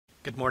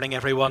Good morning,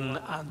 everyone,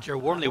 and you're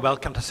warmly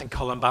welcome to St.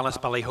 Columbanus,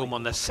 Ballyholme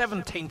on the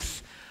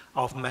 17th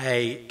of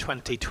May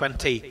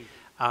 2020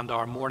 and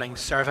our morning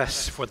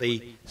service for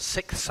the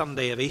 6th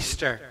Sunday of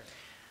Easter.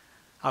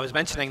 I was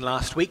mentioning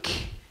last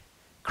week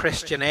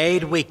Christian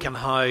Aid Week and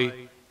how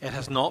it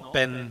has not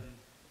been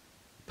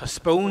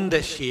postponed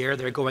this year.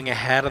 They're going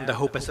ahead, and the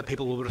hope is that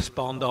people will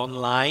respond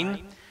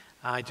online.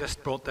 I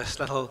just brought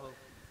this little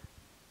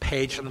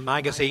page from the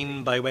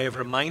magazine by way of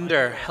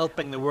reminder,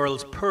 helping the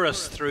world's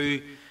poorest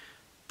through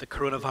the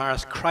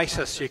coronavirus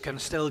crisis. You can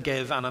still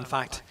give, and in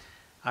fact,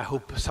 I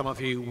hope some of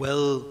you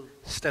will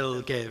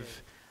still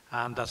give.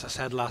 And as I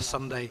said last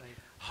Sunday,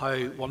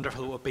 how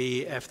wonderful it would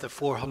be if the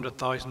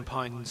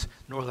 £400,000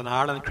 Northern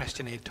Ireland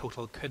Christian Aid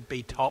total could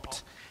be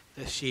topped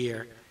this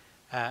year,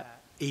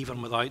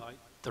 even without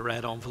the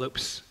red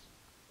envelopes.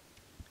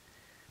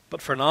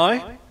 But for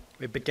now,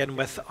 we begin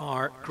with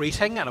our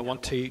greeting, and I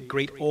want to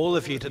greet all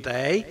of you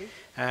today,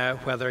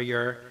 whether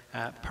you're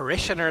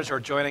parishioners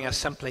or joining us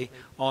simply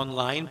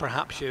online.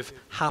 Perhaps you've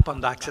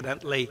happened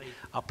accidentally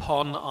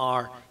upon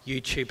our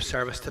YouTube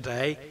service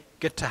today.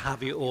 Good to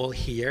have you all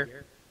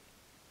here.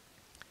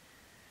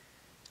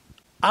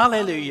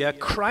 Alleluia,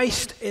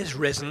 Christ is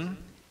risen.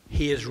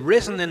 He is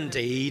risen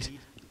indeed.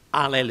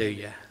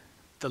 Alleluia.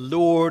 The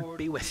Lord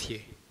be with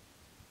you.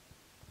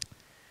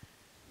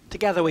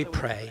 Together we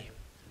pray.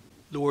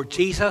 Lord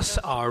Jesus,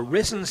 our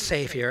risen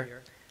Saviour,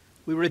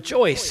 we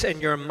rejoice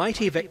in your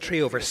mighty victory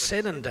over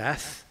sin and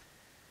death.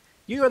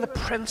 You are the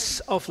Prince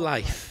of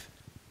life.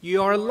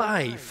 You are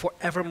alive for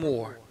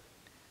evermore.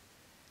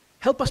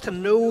 Help us to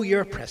know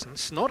your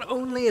presence, not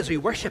only as we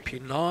worship you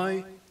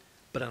now,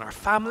 but in our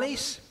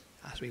families,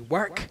 as we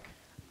work,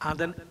 and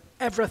in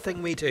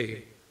everything we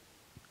do.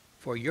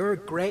 For your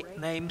great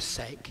name's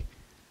sake.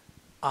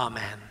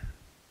 Amen.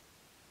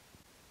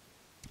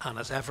 And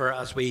as ever,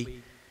 as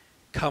we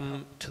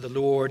come to the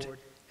Lord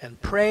in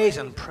praise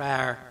and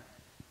prayer,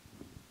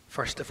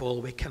 first of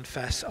all, we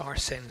confess our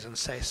sins and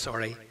say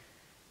sorry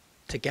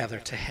together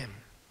to him.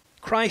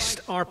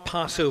 Christ, our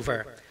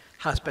Passover,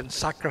 has been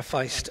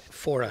sacrificed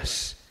for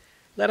us.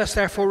 Let us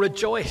therefore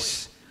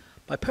rejoice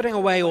by putting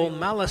away all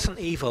malice and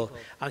evil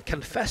and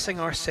confessing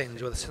our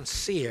sins with a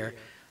sincere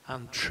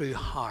and true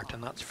heart.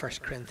 And that's 1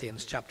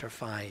 Corinthians chapter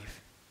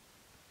 5.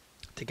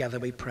 Together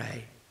we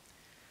pray.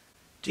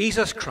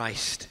 Jesus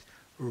Christ,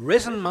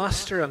 risen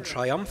Master and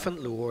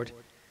triumphant Lord,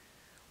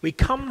 we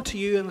come to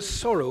you in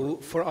sorrow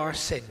for our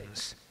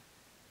sins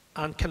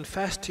and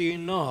confess to you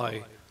now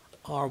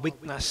our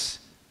weakness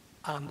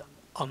and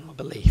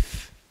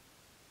unbelief.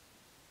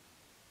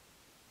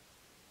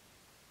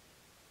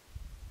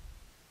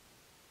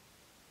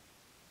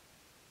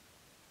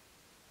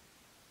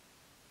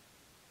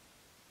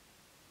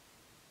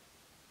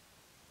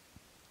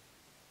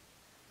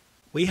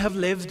 We have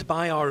lived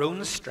by our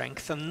own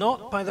strength and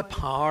not by the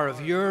power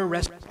of your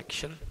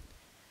resurrection.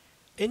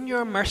 In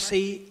your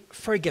mercy,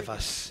 forgive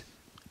us.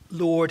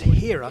 Lord,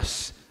 hear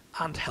us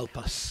and help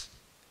us.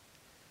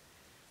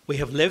 We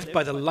have lived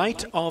by the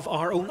light of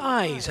our own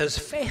eyes as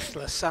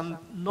faithless and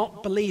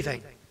not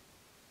believing.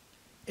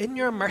 In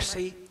your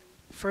mercy,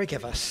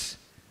 forgive us.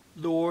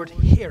 Lord,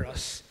 hear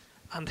us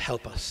and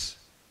help us.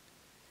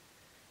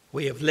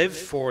 We have lived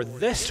for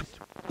this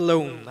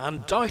alone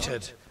and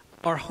doubted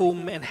our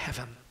home in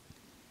heaven.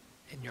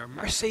 In your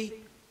mercy,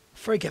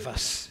 forgive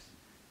us.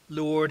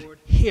 Lord,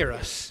 hear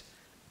us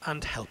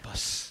and help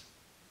us.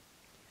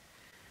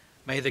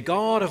 May the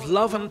God of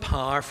love and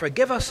power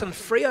forgive us and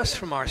free us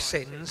from our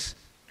sins,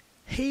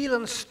 heal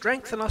and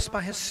strengthen us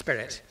by his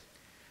Spirit,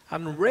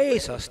 and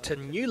raise us to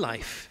new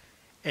life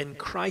in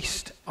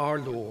Christ our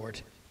Lord.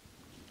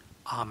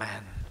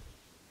 Amen.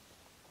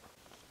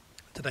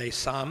 Today's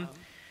psalm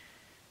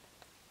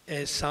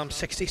is Psalm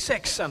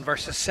 66 and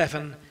verses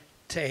 7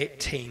 to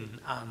 18,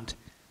 and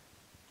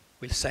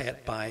we'll say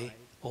it by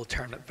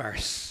alternate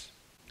verse.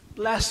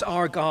 Bless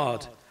our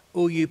God,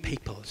 O you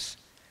peoples.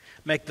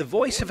 Make the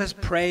voice of his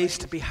praise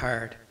to be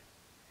heard,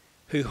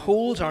 who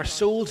holds our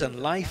souls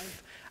in life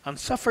and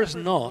suffers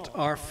not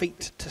our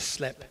feet to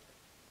slip.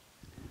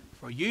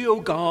 For you, O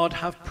God,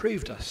 have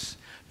proved us.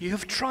 You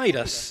have tried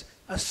us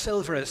as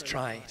silver is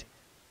tried.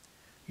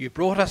 You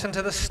brought us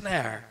into the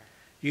snare.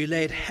 You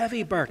laid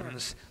heavy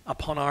burdens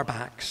upon our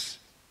backs.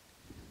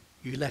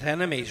 You let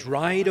enemies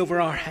ride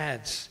over our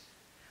heads.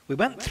 We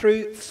went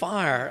through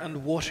fire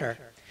and water,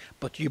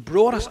 but you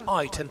brought us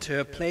out into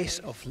a place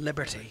of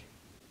liberty.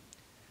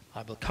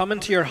 I will come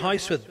into your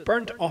house with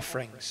burnt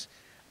offerings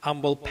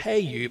and will pay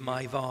you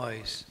my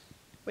vows,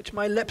 which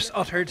my lips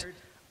uttered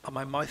and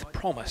my mouth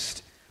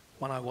promised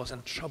when I was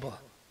in trouble.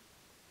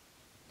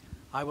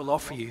 I will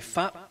offer you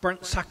fat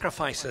burnt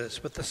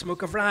sacrifices with the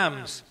smoke of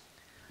rams.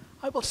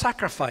 I will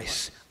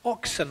sacrifice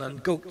oxen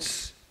and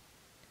goats.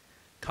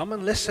 Come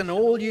and listen,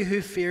 all you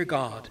who fear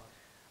God,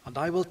 and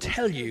I will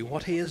tell you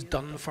what he has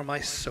done for my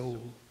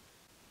soul.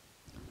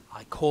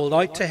 I called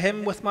out to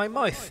him with my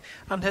mouth,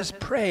 and his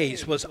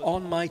praise was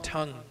on my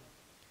tongue.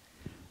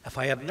 If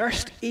I had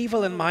nursed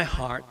evil in my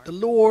heart, the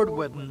Lord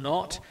would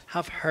not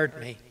have heard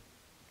me.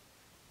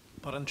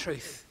 But in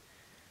truth,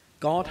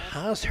 God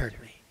has heard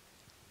me.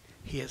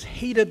 He has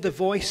heeded the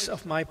voice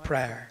of my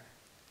prayer.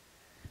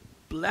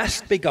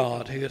 Blessed be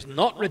God, who has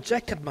not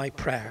rejected my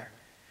prayer,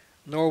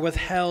 nor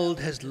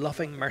withheld his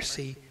loving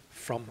mercy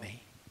from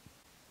me.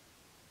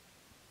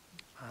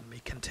 And we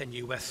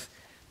continue with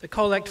the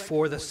collect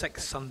for the 6th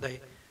Sunday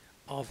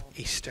of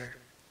Easter.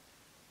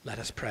 Let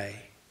us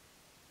pray.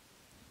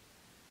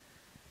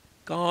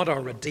 God,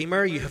 our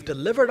Redeemer, you have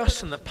delivered us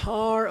from the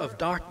power of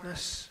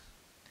darkness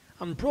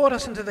and brought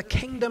us into the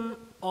kingdom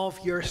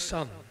of your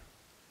Son.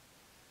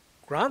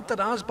 Grant that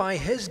as by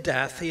his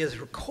death he has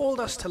recalled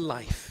us to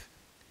life,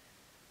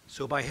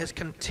 so by his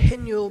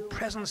continual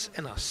presence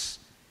in us,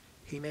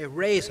 he may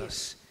raise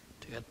us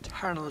to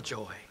eternal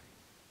joy.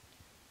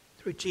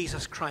 Through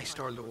Jesus Christ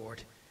our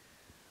Lord.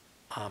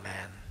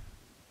 Amen.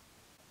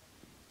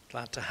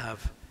 Glad to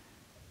have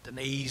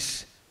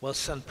Denise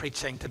Wilson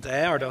preaching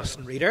today, our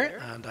Dawson reader,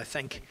 and I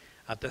think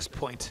at this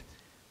point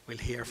we'll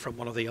hear from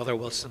one of the other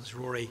Wilsons,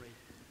 Rory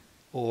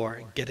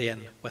or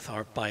Gideon, with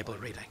our Bible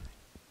reading.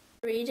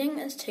 Reading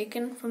is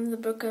taken from the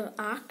book of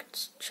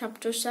Acts,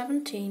 chapter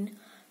 17,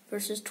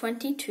 verses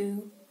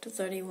 22 to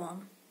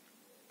 31.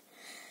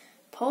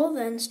 Paul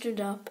then stood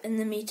up in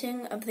the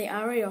meeting of the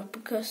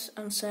Areopagus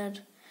and said,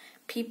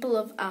 "People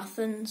of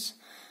Athens,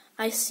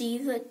 I see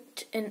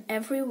that in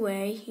every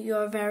way you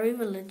are very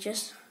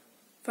religious.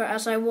 For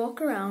as I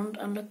walk around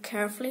and look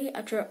carefully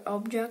at your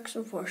objects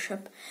of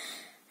worship,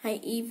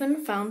 I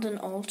even found an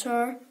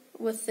altar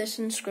with this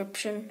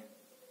inscription,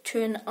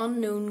 'To an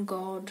unknown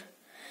God.'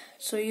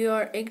 So you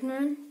are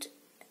ignorant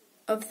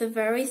of the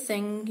very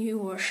thing you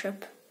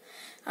worship.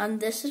 And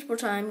this is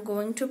what I am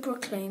going to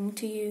proclaim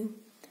to you.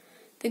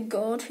 The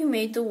God who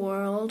made the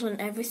world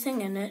and everything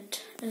in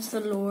it is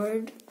the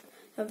Lord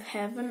of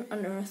heaven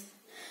and earth,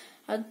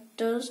 and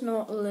does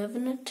not live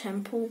in a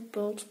temple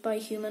built by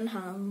human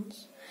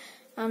hands.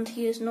 And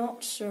he is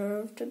not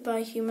served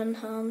by human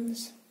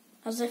hands,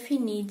 as if he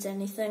needs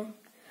anything.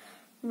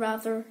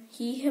 Rather,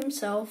 he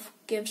himself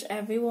gives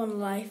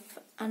everyone life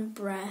and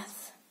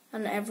breath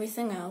and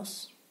everything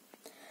else.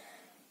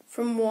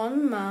 From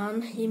one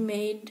man he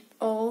made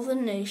all the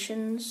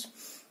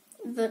nations,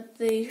 that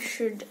they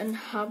should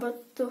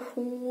inhabit the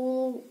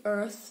whole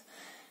earth,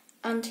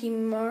 and he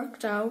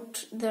marked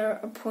out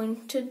their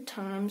appointed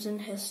times in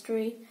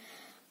history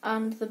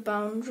and the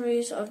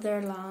boundaries of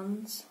their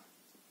lands.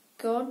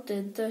 God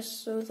did this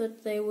so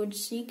that they would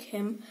seek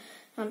him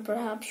and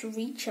perhaps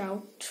reach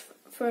out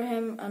for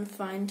him and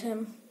find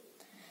him,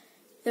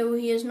 though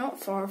he is not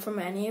far from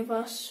any of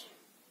us.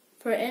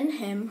 For in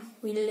him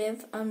we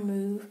live and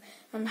move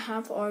and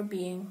have our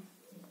being.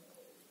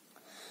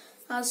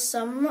 As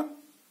some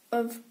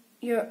of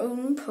your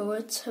own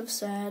poets have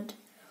said,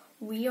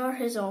 we are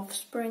his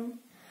offspring.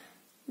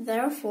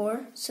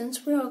 Therefore,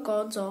 since we are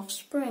God's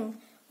offspring,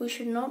 we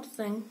should not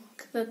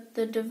think that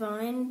the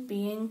divine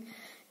being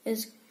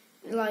is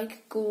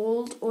like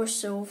gold or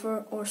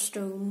silver or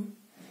stone,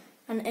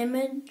 an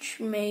image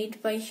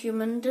made by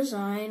human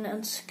design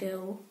and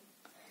skill.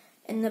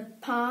 In the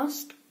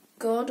past,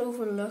 God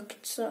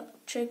overlooked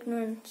such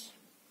ignorance,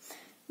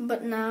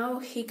 but now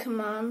he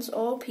commands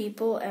all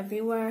people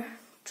everywhere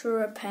to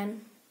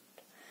repent,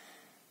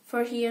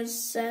 for he has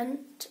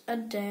sent a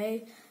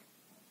day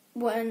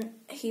when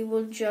he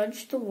will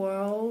judge the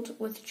world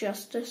with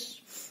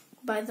justice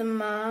by the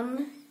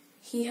man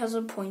he has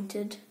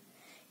appointed.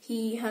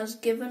 He has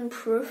given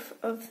proof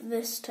of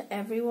this to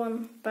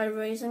everyone by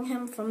raising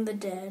him from the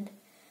dead.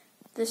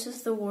 This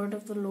is the word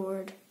of the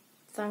Lord.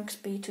 Thanks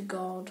be to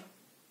God.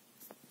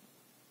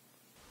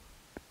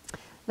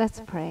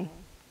 Let's pray.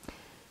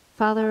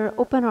 Father,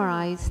 open our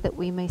eyes that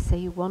we may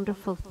see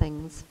wonderful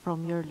things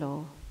from your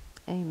law.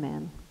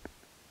 Amen.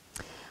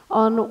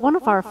 On one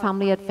of our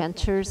family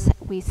adventures,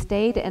 we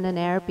stayed in an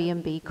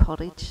Airbnb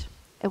cottage.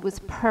 It was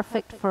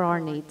perfect for our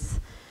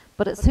needs,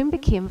 but it soon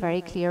became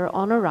very clear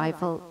on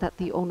arrival that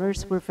the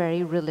owners were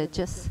very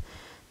religious.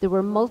 There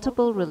were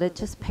multiple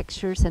religious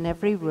pictures in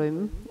every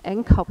room.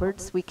 In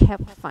cupboards, we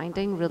kept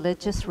finding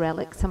religious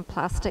relics and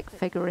plastic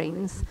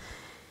figurines.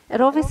 It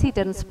obviously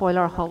didn't spoil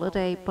our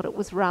holiday, but it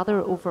was rather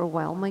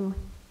overwhelming.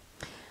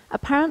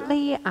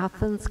 Apparently,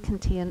 Athens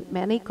contained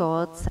many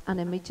gods and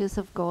images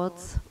of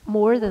gods,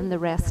 more than the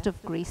rest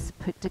of Greece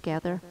put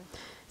together.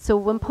 So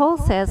when Paul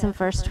says in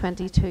verse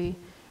 22,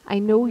 "I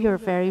know you're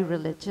very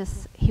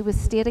religious," he was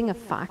stating a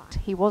fact.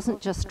 He wasn't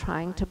just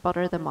trying to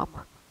butter them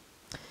up.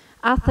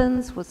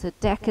 Athens was a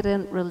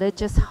decadent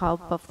religious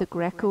hub of the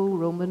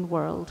Greco-Roman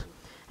world,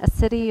 a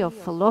city of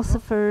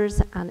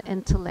philosophers and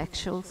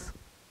intellectuals.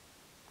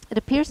 It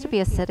appears to be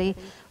a city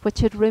which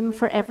had room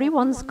for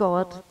everyone's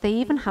god. They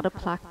even had a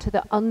plaque to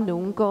the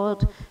unknown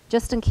God,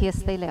 just in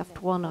case they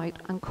left one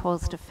out and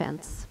caused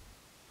offence.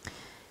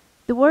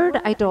 The word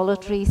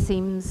idolatry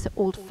seems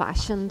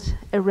old-fashioned,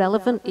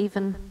 irrelevant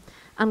even,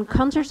 and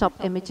conjures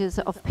up images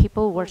of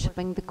people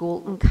worshipping the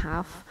golden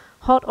calf,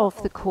 hot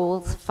off the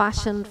coals,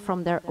 fashioned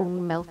from their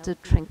own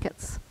melted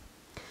trinkets.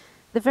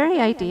 The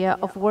very idea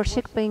of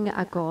worshipping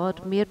a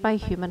god made by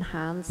human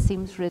hands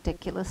seems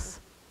ridiculous.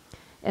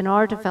 In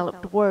our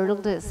developed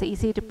world, it's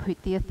easy to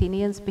put the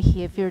Athenians'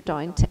 behaviour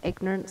down to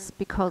ignorance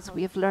because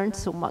we have learned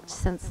so much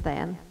since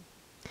then.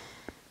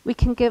 We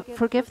can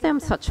forgive them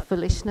such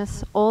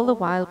foolishness, all the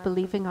while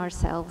believing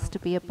ourselves to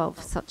be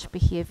above such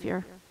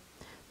behaviour.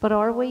 But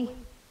are we?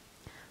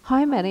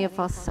 How many of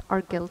us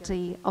are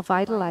guilty of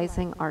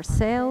idolising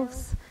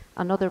ourselves,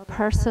 another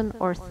person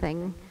or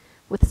thing,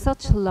 with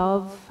such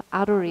love,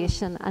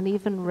 adoration, and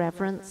even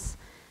reverence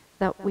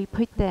that we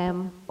put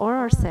them or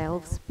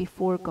ourselves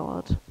before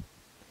God?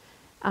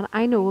 And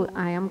I know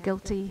I am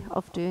guilty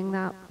of doing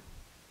that.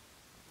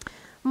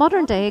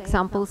 Modern day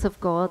examples of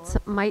gods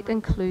might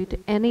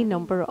include any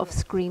number of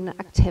screen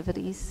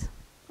activities,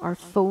 our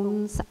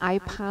phones,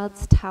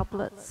 iPads,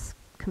 tablets,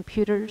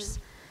 computers,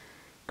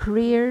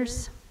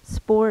 careers,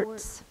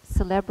 sports,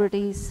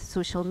 celebrities,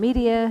 social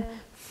media,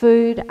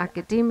 food,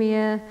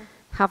 academia,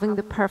 having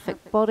the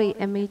perfect body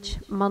image,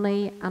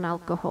 money, and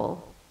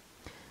alcohol.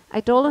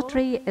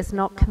 Idolatry is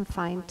not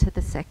confined to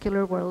the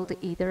secular world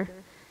either.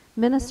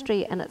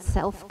 Ministry in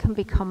itself can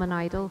become an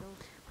idol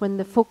when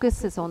the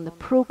focus is on the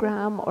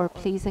program or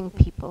pleasing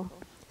people,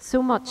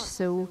 so much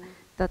so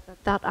that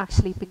that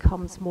actually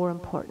becomes more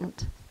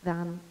important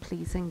than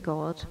pleasing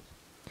God.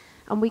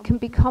 And we can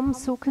become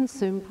so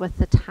consumed with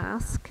the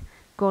task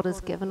God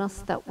has given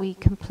us that we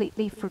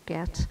completely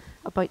forget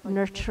about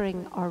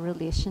nurturing our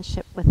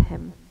relationship with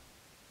Him.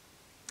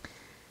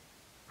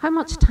 How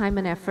much time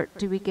and effort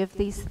do we give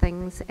these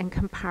things in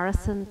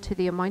comparison to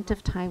the amount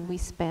of time we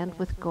spend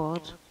with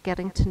God,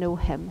 getting to know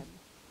Him?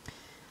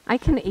 I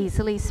can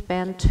easily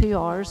spend 2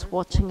 hours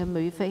watching a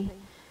movie,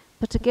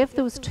 but to give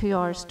those 2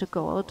 hours to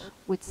God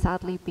would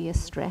sadly be a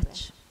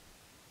stretch.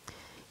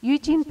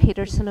 Eugene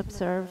Peterson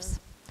observes,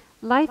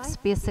 life's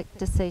basic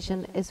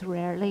decision is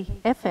rarely,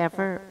 if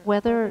ever,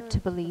 whether to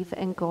believe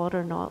in God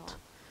or not,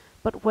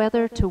 but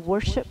whether to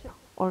worship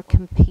or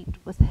compete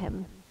with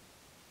Him.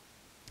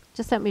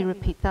 Just let me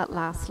repeat that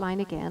last line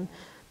again,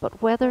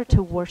 but whether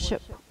to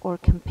worship or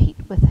compete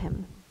with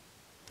Him.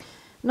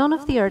 None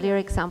of the earlier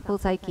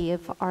examples I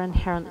gave are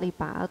inherently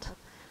bad,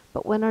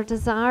 but when our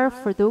desire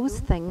for those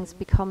things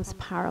becomes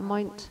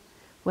paramount,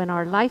 when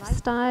our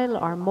lifestyle,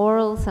 our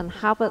morals and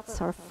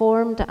habits are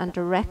formed and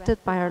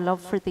directed by our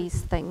love for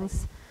these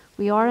things,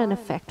 we are in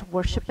effect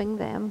worshipping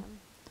them.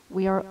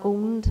 We are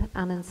owned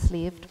and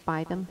enslaved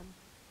by them.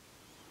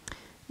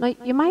 Now,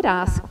 you might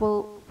ask,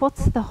 well,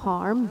 what's the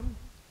harm?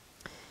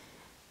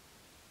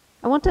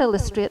 I want to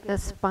illustrate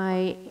this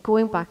by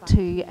going back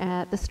to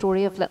the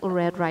story of Little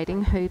Red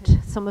Riding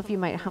Hood. Some of you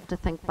might have to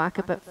think back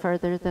a bit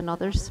further than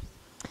others.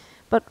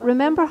 But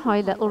remember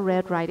how Little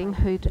Red Riding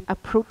Hood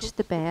approached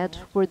the bed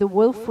where the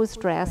wolf was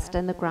dressed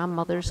in the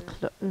grandmother's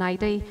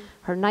nightie,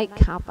 her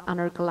nightcap and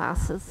her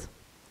glasses.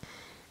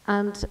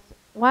 And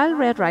while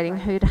Red Riding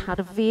Hood had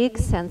a vague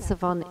sense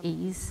of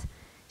unease,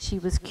 she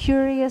was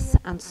curious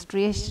and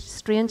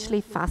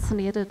strangely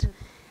fascinated,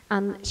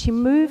 and she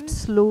moved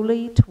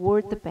slowly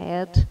toward the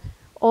bed,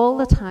 all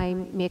the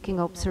time making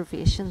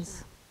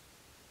observations.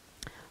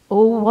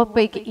 "Oh, what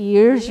big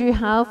ears you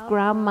have,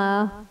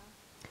 Grandma."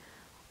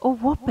 "Oh,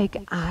 what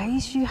big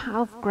eyes you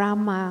have,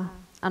 Grandma."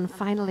 And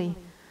finally,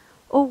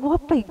 "Oh,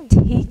 what big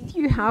teeth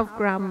you have,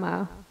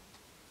 Grandma."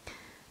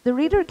 The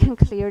reader can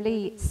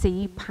clearly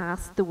see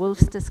past the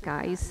wolf's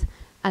disguise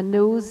and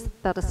knows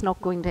that it's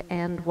not going to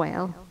end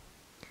well.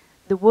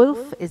 The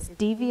wolf is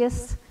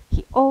devious.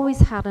 He always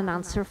had an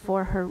answer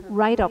for her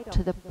right up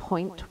to the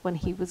point when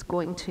he was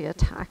going to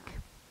attack.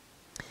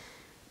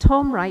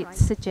 Tom Wright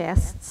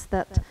suggests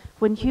that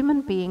when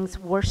human beings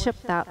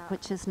worship that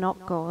which is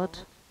not God,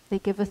 they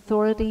give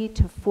authority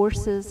to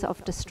forces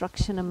of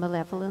destruction and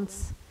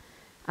malevolence,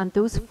 and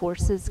those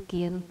forces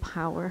gain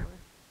power.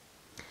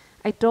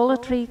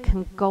 Idolatry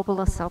can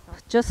gobble us up,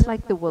 just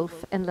like the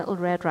wolf in Little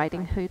Red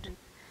Riding Hood.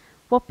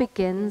 What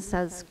begins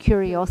as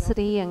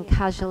curiosity and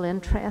casual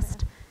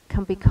interest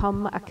can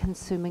become a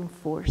consuming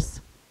force.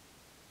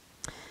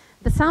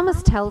 The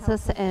psalmist tells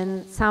us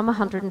in Psalm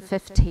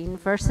 115,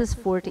 verses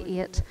 4 to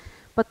 8,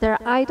 "But their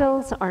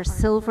idols are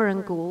silver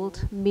and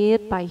gold,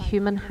 made by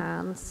human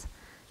hands.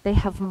 They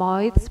have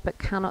mouths but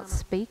cannot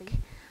speak,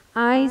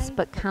 eyes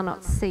but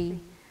cannot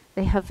see.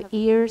 They have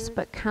ears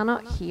but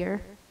cannot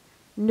hear,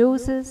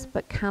 noses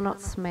but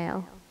cannot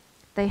smell.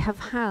 They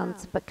have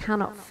hands but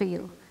cannot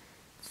feel,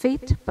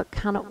 feet but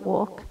cannot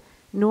walk,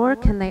 nor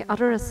can they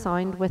utter a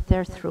sound with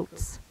their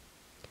throats.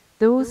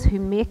 Those who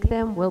make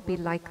them will be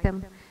like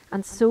them,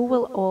 and so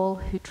will all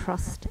who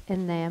trust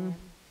in them."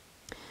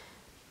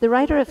 The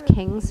writer of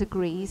Kings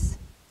agrees,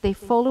 they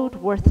followed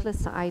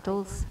worthless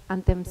idols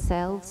and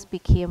themselves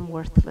became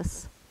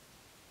worthless.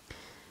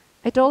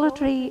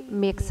 Idolatry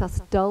makes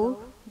us dull,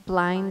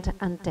 blind,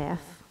 and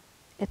deaf.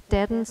 It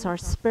deadens our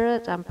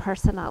spirit and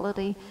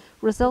personality,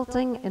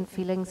 resulting in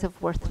feelings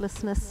of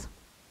worthlessness.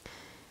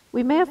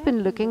 We may have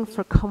been looking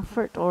for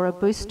comfort or a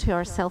boost to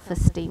our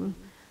self-esteem,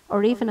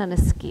 or even an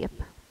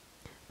escape.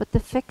 But the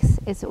fix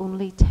is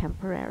only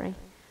temporary,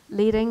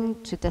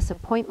 leading to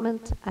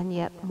disappointment and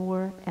yet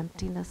more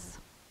emptiness.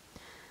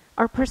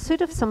 Our pursuit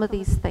of some of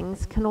these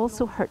things can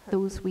also hurt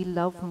those we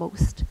love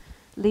most,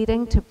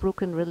 leading to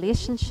broken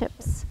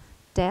relationships,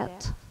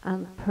 debt,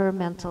 and poor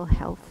mental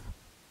health.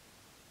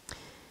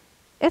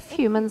 If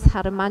humans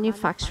had a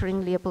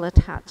manufacturing label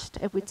attached,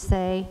 it would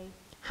say,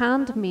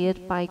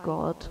 "Handmade by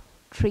God,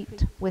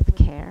 treat with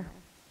care."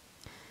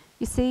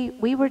 You see,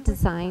 we were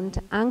designed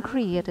and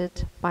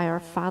created by our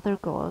Father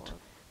God,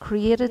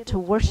 created to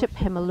worship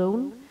Him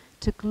alone,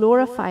 to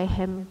glorify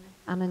Him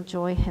and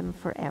enjoy Him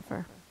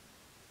forever.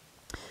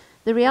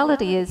 The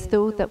reality is,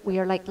 though, that we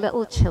are like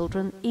little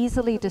children,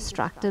 easily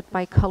distracted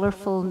by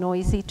colourful,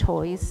 noisy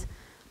toys.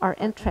 Our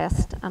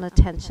interest and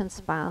attention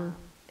span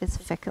is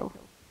fickle.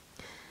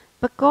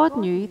 But God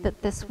knew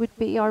that this would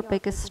be our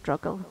biggest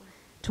struggle,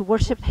 to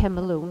worship Him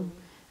alone,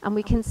 and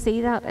we can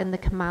see that in the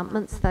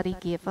commandments that He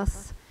gave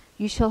us.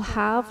 "You shall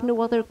have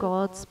no other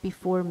gods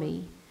before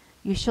me.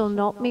 You shall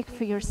not make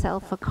for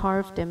yourself a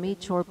carved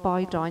image or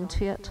bow down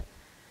to it."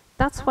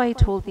 That's why He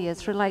told the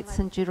Israelites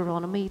in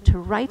Deuteronomy to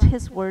write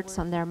His words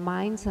on their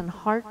minds and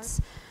hearts,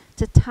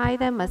 to tie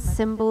them as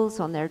symbols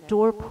on their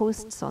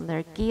doorposts, on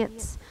their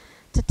gates,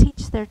 to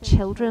teach their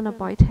children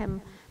about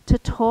Him, to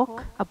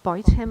talk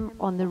about Him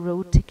on the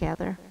road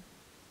together.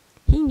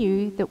 He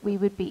knew that we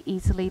would be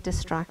easily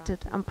distracted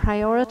and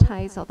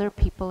prioritize other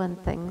people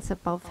and things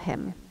above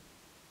Him.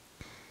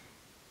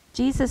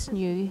 Jesus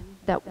knew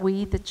that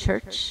we, the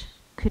church,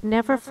 could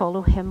never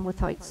follow Him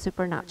without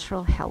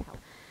supernatural help,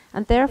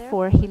 and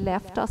therefore He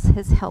left us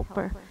His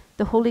helper,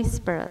 the Holy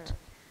Spirit.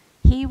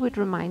 He would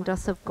remind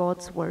us of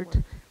God's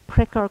word,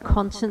 prick our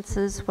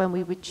consciences when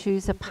we would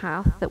choose a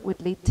path that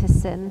would lead to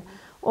sin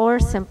or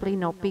simply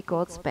not be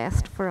God's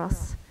best for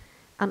us.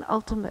 And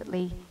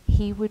ultimately,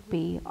 He would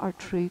be our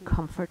true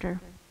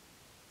comforter.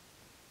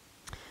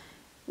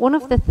 One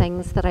of the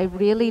things that I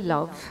really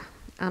love,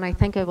 and I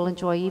think I will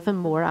enjoy even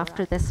more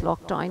after this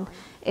lockdown,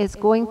 is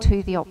going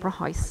to the opera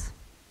house.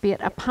 Be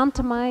it a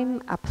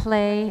pantomime, a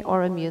play,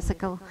 or a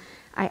musical.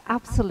 I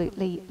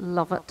absolutely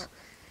love it.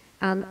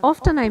 And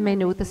often I may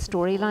know the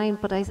storyline,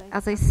 but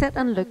as I sit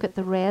and look at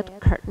the red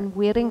curtain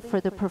waiting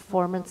for the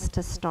performance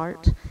to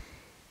start,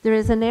 there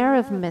is an air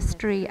of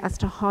mystery as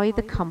to how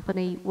the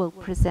company will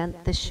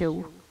present the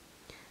show.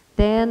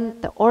 Then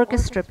the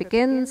orchestra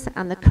begins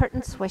and the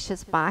curtain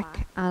swishes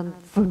back and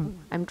boom,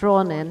 I'm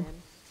drawn in.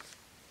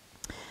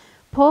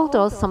 Paul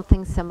does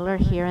something similar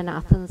here in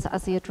Athens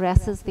as he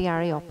addresses the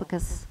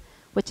Areopagus,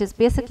 which is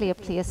basically a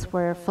place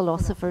where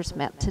philosophers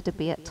met to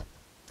debate.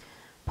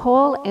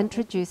 Paul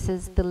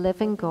introduces the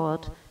living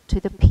God to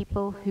the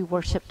people who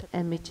worshipped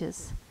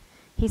images.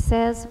 He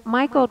says,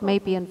 "My God may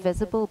be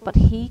invisible, but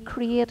He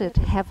created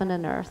heaven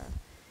and earth.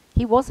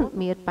 He wasn't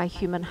made by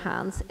human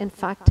hands. In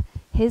fact,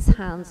 His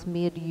hands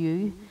made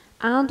you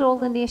and all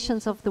the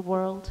nations of the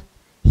world.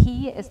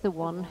 He is the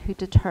one who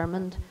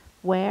determined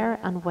where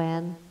and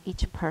when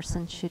each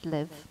person should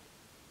live."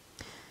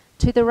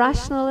 To the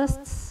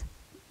rationalists,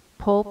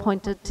 Paul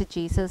pointed to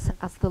Jesus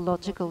as the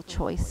logical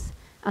choice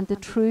and the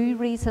true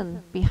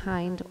reason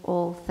behind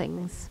all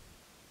things.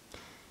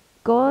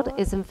 God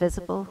is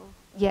invisible,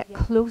 yet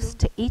close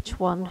to each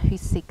one who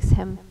seeks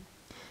Him.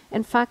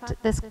 In fact,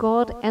 this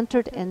God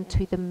entered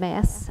into the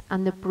mess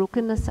and the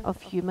brokenness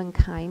of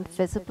humankind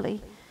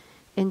visibly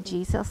in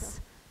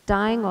Jesus,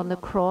 dying on the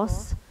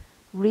cross,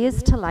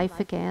 raised to life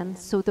again,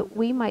 so that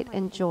we might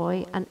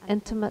enjoy an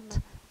intimate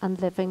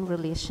and living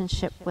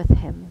relationship with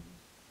Him.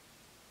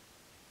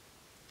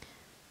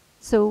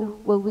 So,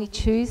 will we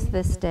choose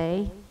this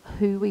day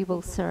who we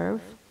will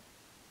serve?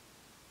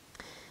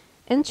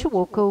 In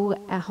Chiwoko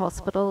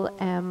Hospital,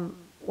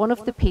 one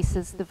of the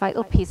pieces, the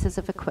vital pieces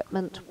of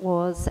equipment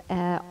was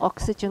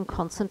oxygen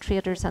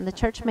concentrators, and the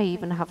church may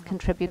even have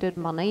contributed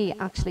money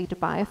actually to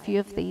buy a few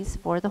of these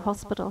for the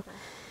hospital.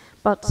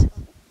 But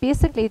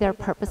basically their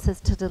purpose is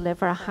to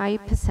deliver a high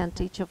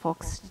percentage of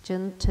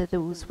oxygen to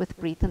those with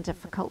breathing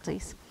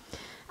difficulties.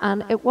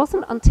 And it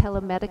wasn't until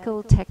a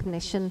medical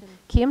technician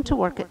came to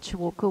work at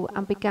Chiwoko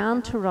and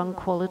began to run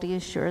quality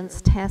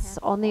assurance tests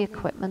on the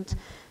equipment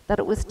that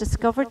it was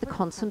discovered the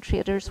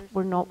concentrators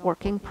were not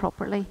working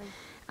properly.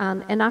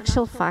 And in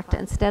actual fact,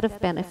 instead of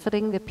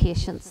benefiting the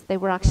patients, they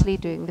were actually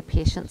doing the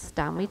patients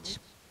damage.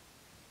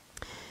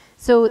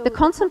 So the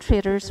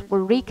concentrators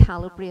were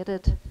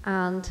recalibrated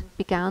and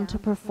began to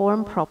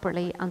perform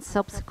properly and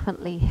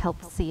subsequently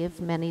helped save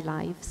many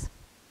lives.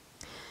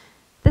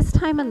 This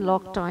time in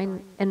lockdown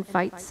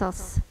invites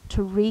us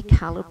to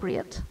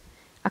recalibrate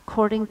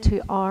according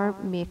to our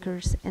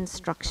Maker's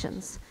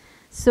instructions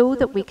so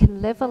that we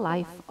can live a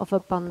life of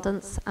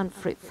abundance and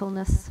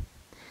fruitfulness.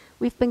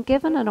 We've been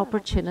given an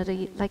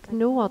opportunity like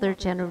no other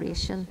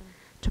generation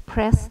to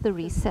press the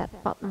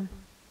reset button,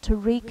 to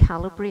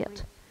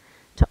recalibrate,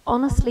 to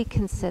honestly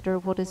consider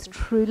what is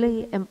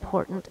truly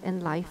important in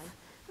life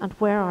and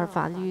where our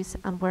values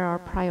and where our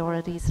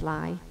priorities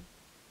lie.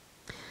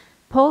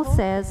 Paul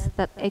says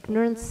that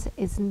ignorance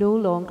is no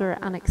longer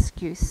an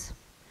excuse.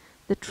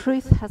 The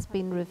truth has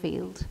been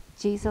revealed.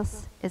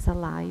 Jesus is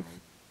alive.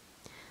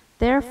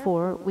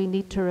 Therefore, we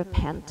need to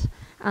repent.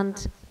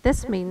 And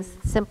this means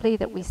simply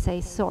that we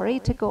say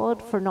sorry to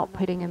God for not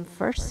putting Him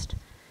first,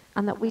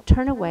 and that we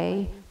turn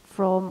away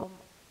from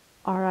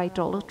our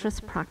idolatrous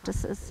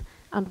practices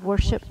and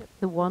worship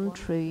the one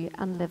true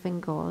and living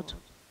God.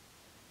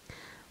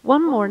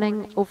 One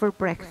morning over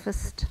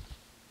breakfast,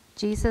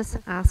 Jesus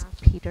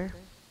asked Peter,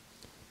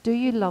 "Do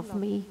you love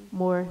me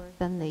more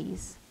than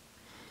these?"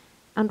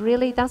 And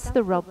really, that's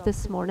the rub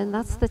this morning.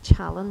 That's the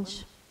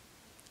challenge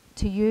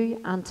to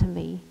you and to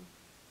me.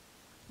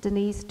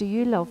 Denise, do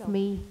you love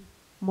me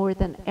more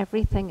than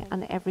everything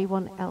and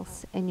everyone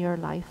else in your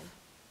life?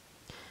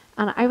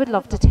 And I would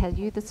love to tell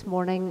you this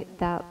morning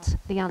that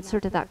the answer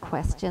to that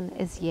question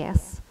is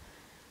yes.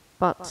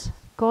 But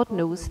God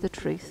knows the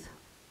truth.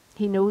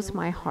 He knows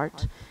my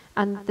heart.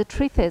 And the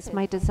truth is,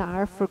 my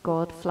desire for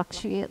God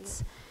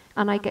fluctuates,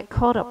 and I get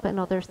caught up in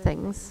other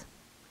things.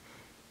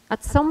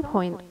 At some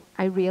point,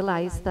 I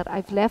realize that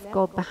I've left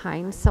God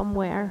behind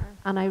somewhere,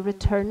 and I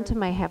return to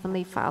my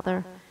Heavenly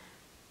Father,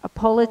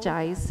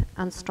 apologize,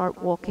 and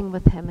start walking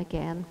with Him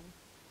again.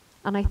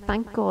 And I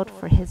thank God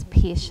for His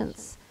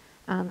patience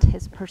and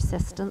His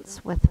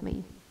persistence with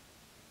me.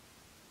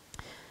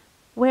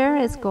 Where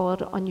is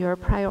God on your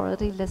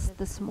priority list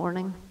this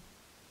morning?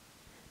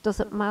 Does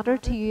it matter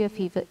to you if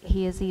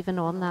He is even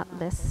on that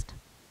list?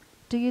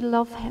 Do you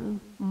love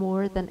Him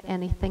more than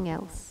anything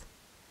else?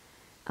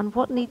 And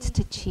what needs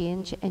to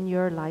change in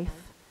your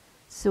life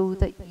so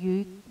that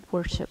you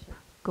worship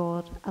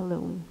God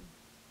alone?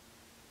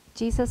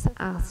 Jesus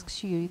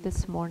asks you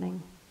this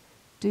morning,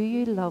 do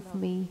you love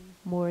me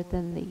more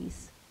than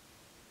these?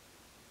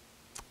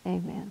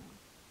 Amen.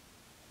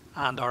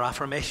 And our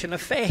affirmation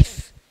of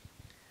faith.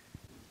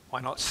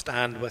 Why not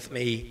stand with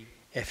me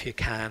if you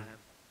can?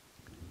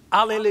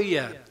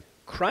 Alleluia.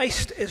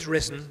 Christ is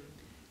risen.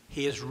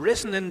 He is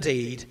risen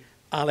indeed.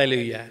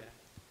 Alleluia.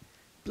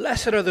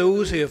 Blessed are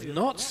those who have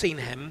not seen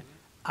him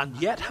and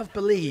yet have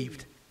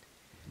believed.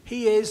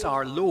 He is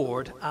our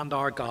Lord and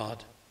our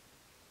God.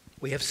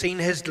 We have seen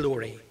his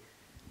glory,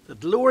 the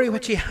glory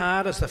which he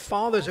had as the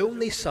Father's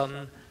only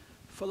Son,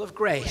 full of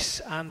grace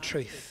and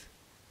truth.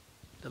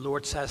 The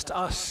Lord says to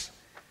us,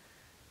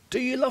 do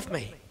you love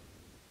me?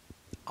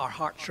 Our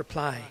hearts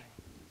reply,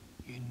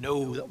 you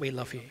know that we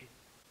love you.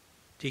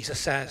 Jesus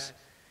says,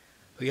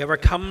 whoever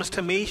comes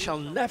to me shall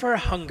never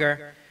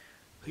hunger.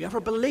 Whoever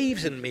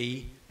believes in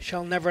me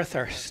shall never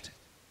thirst.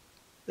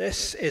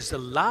 This is the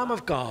Lamb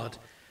of God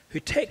who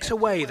takes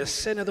away the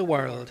sin of the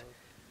world.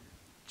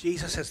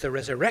 Jesus is the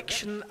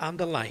resurrection and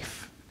the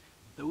life.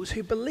 Those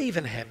who believe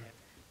in him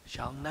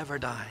shall never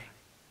die.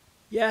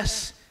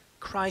 Yes,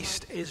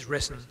 Christ is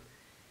risen.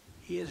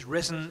 He is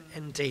risen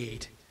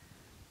indeed.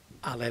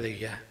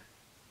 Alleluia.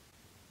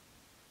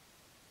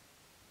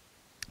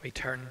 We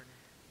turn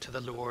to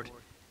the Lord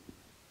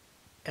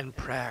in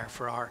prayer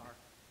for our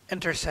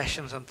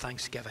intercessions and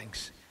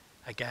thanksgivings.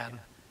 Again,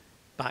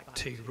 back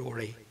to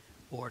Rory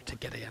or to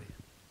Gideon.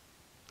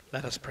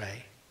 Let us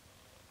pray.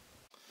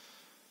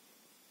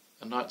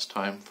 And now it's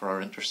time for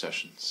our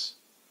intercessions.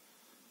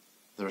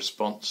 The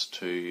response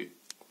to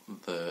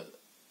the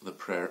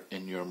prayer,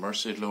 in your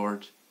mercy,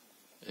 Lord,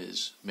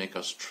 is make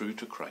us true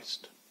to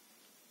Christ.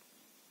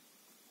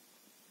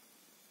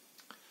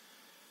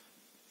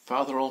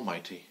 Father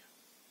Almighty,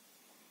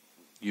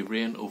 you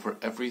reign over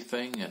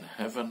everything in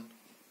heaven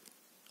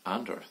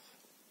and earth.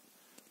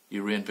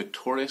 You reign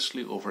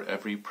victoriously over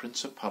every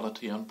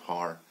principality and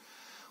power.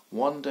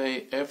 One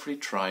day every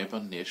tribe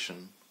and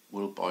nation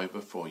will bow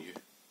before you.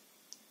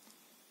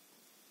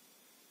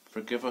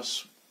 Forgive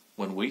us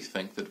when we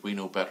think that we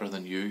know better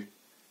than you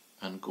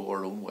and go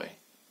our own way.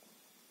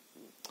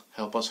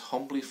 Help us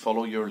humbly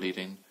follow your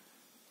leading,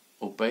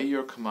 obey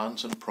your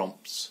commands and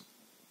prompts,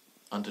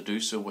 and to do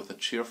so with a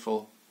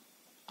cheerful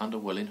and a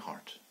willing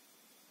heart.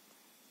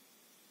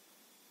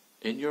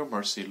 In your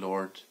mercy,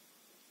 Lord,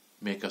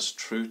 make us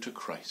true to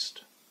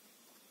Christ.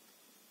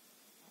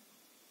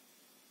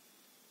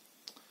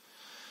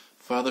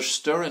 Father,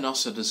 stir in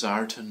us a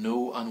desire to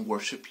know and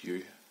worship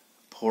you.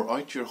 Pour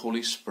out your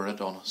Holy Spirit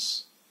on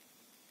us,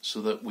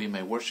 so that we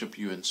may worship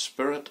you in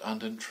spirit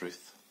and in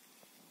truth.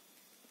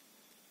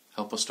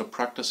 Help us to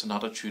practice an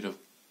attitude of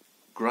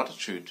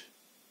gratitude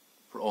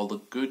for all the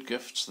good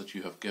gifts that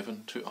you have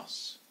given to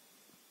us.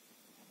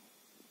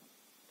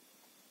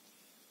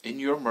 In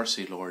your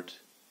mercy, Lord,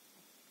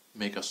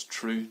 make us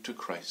true to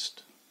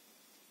Christ.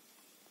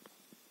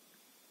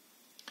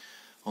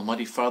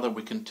 Almighty Father,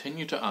 we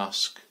continue to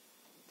ask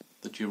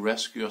that you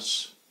rescue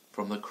us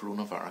from the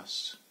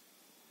coronavirus.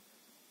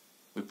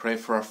 We pray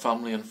for our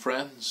family and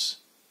friends,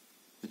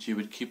 that you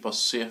would keep us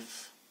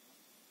safe,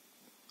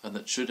 and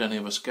that should any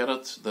of us get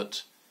it,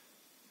 that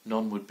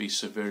none would be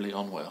severely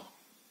unwell.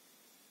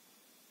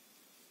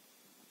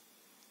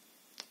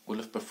 We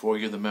lift before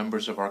you the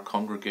members of our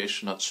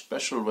congregation at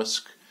special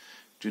risk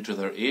due to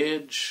their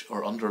age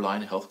or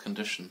underlying health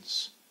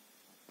conditions.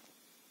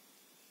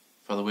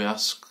 Father, we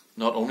ask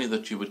not only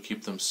that you would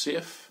keep them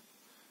safe,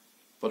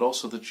 but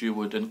also that you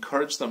would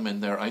encourage them in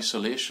their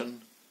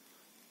isolation,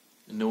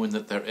 knowing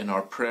that they're in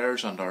our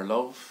prayers and our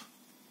love,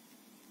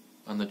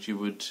 and that you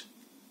would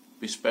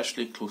be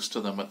specially close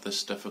to them at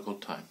this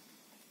difficult time.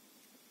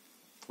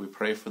 We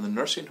pray for the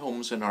nursing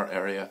homes in our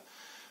area,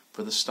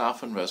 for the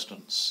staff and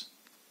residents.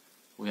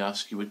 We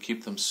ask you would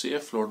keep them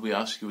safe. Lord, we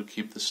ask you would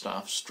keep the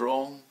staff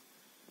strong.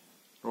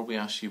 Lord, we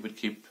ask you would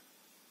keep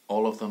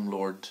all of them,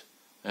 Lord,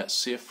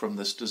 safe from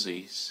this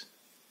disease.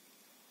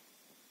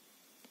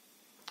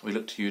 We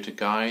look to you to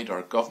guide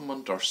our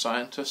government, our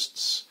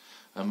scientists,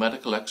 and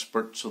medical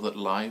experts so that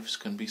lives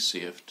can be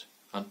saved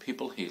and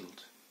people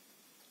healed.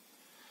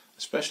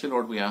 Especially,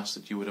 Lord, we ask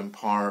that you would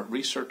empower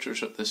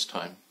researchers at this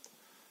time,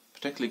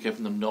 particularly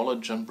giving them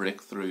knowledge and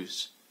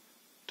breakthroughs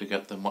to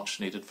get the much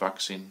needed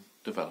vaccine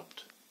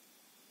developed.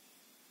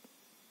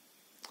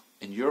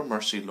 In your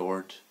mercy,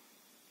 Lord,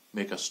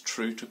 make us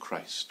true to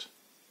Christ.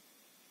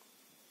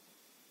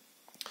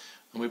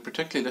 And we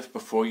particularly lift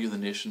before you the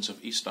nations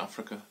of East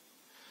Africa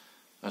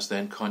as they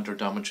encounter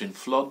damaging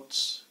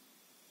floods,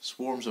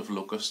 swarms of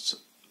locusts,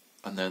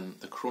 and then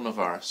the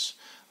coronavirus,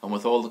 and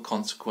with all the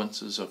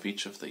consequences of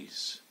each of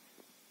these.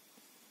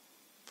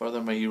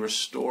 Father, may you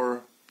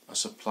restore a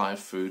supply of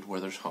food where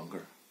there's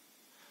hunger,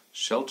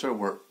 shelter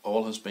where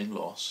all has been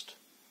lost,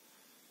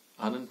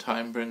 and in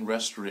time bring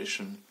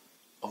restoration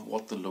of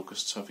what the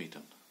locusts have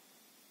eaten.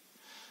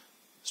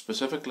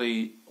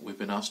 Specifically, we've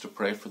been asked to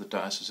pray for the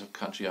Diocese of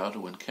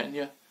Kajiado in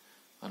Kenya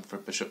and for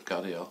Bishop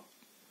Gadiel,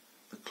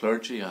 the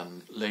clergy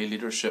and lay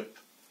leadership,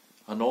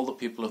 and all the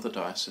people of the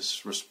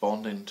diocese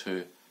responding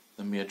to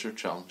the major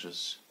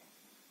challenges.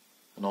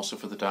 And also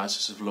for the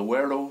Diocese of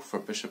Luwero, for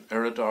Bishop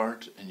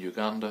Eridard in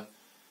Uganda,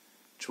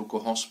 Choco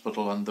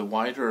Hospital, and the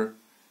wider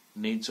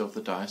needs of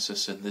the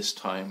diocese in this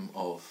time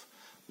of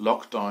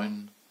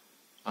lockdown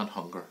and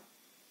hunger.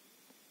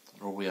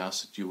 Lord, we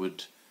ask that you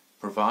would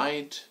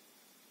provide.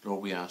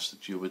 Lord, we ask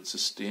that you would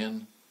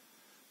sustain.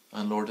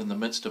 And Lord, in the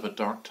midst of a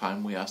dark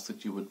time, we ask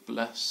that you would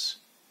bless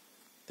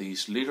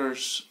these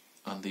leaders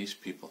and these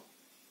people.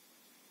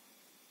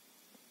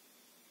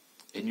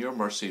 In your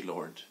mercy,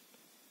 Lord,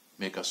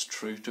 make us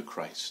true to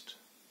Christ.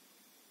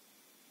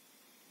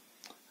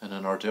 And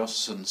in our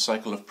diocesan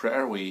cycle of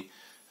prayer, we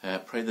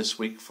pray this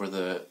week for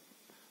the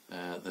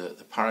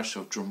parish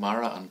of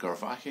Dromara and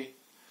Garvahi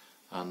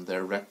and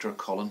their rector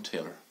Colin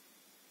Taylor.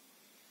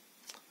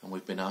 And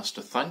we've been asked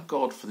to thank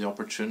God for the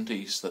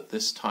opportunities that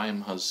this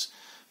time has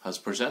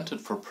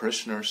presented for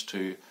parishioners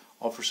to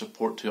offer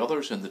support to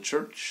others in the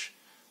church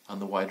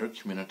and the wider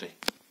community.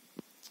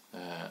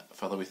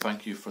 Father, we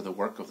thank you for the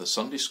work of the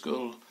Sunday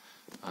school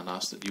and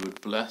ask that you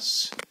would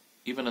bless,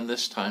 even in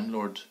this time,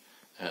 Lord,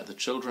 the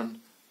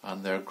children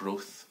and their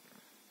growth,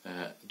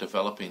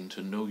 developing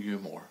to know you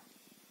more.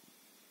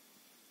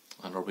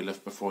 And Lord, we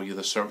lift before you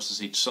the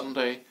services each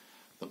Sunday,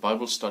 the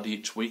Bible study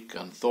each week,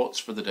 and thoughts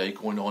for the day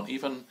going on,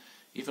 even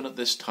at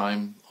this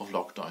time of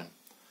lockdown.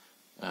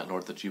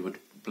 Lord, that you would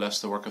bless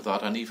the work of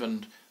that and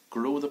even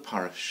grow the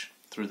parish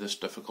through this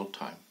difficult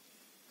time.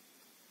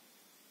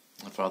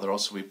 And Father,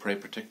 also we pray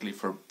particularly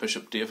for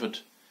Bishop David.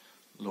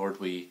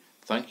 Lord, we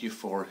thank you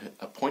for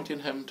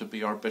appointing him to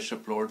be our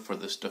bishop, Lord, for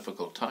this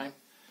difficult time.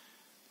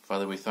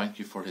 Father, we thank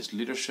you for his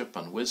leadership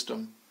and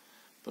wisdom.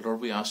 But Lord,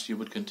 we ask you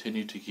would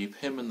continue to keep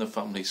him and the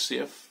family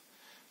safe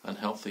and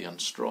healthy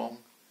and strong,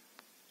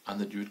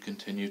 and that you would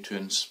continue to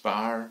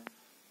inspire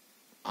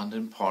and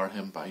empower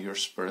him by your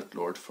Spirit,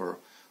 Lord, for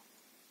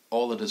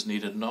all that is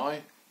needed now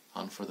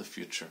and for the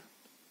future.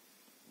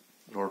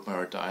 Lord, may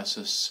our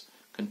diocese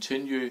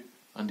continue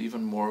and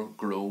even more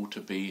grow to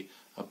be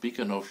a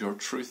beacon of your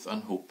truth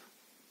and hope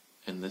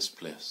in this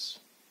place.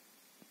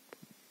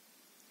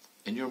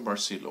 In your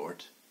mercy,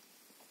 Lord,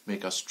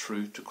 make us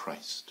true to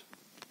Christ.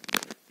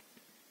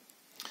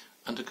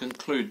 And to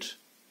conclude,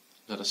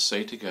 let us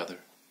say together,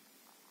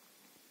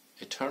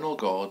 Eternal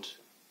God,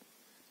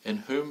 in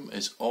whom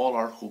is all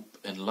our hope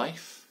in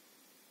life,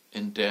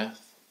 in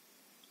death,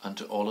 and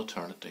to all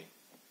eternity,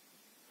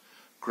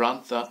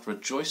 grant that,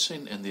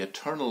 rejoicing in the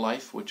eternal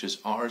life which is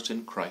ours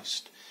in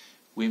Christ,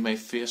 we may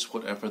face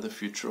whatever the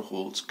future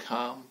holds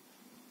calm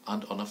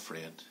and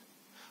unafraid,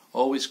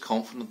 always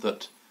confident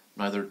that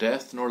neither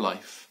death nor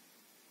life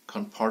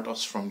can part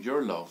us from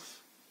your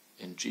love,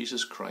 in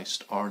Jesus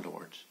Christ our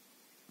Lord.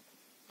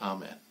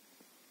 Amen.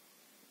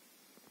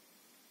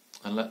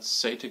 And let's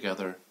say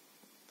together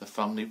the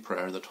family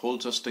prayer that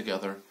holds us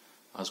together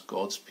as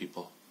God's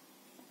people,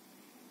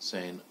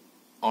 saying,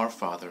 Our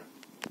Father,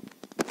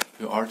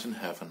 who art in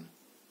heaven,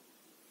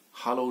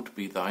 hallowed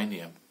be thy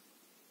name.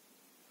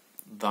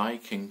 Thy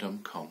kingdom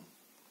come,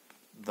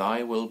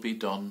 thy will be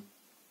done,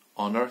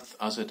 on earth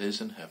as it is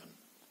in heaven.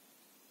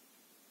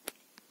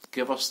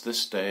 Give us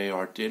this day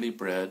our daily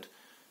bread,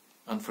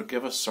 and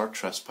forgive us our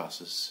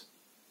trespasses,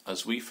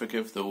 as we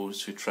forgive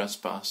those who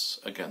trespass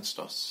against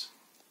us.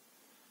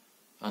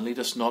 And lead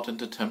us not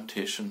into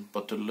temptation,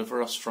 but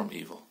deliver us from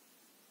evil.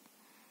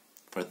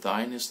 For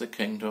thine is the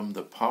kingdom,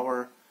 the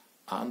power,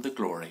 and the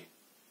glory,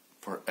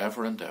 for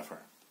ever and ever.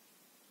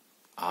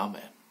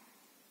 Amen.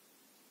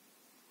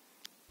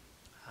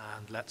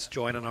 And let's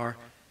join in our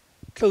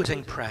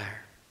closing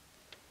prayer.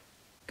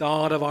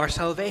 God of our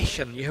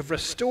salvation, you have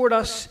restored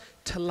us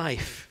to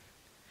life.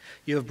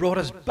 You have brought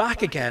us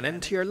back again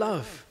into your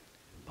love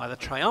by the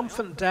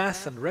triumphant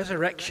death and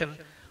resurrection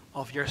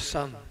of your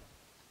Son.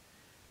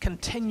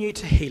 Continue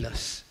to heal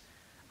us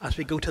as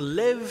we go to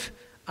live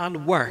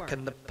and work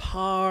in the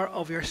power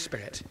of your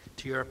Spirit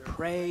to your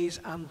praise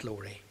and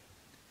glory.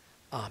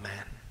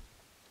 Amen.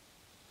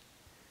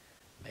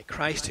 May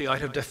Christ, who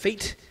out of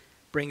defeat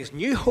brings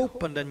new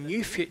hope and a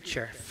new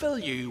future, fill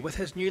you with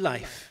his new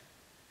life.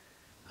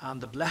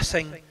 And the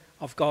blessing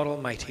of God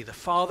Almighty, the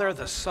Father,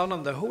 the Son,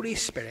 and the Holy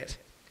Spirit,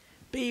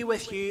 be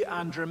with you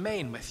and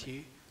remain with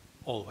you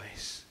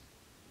always.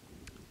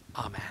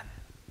 Amen.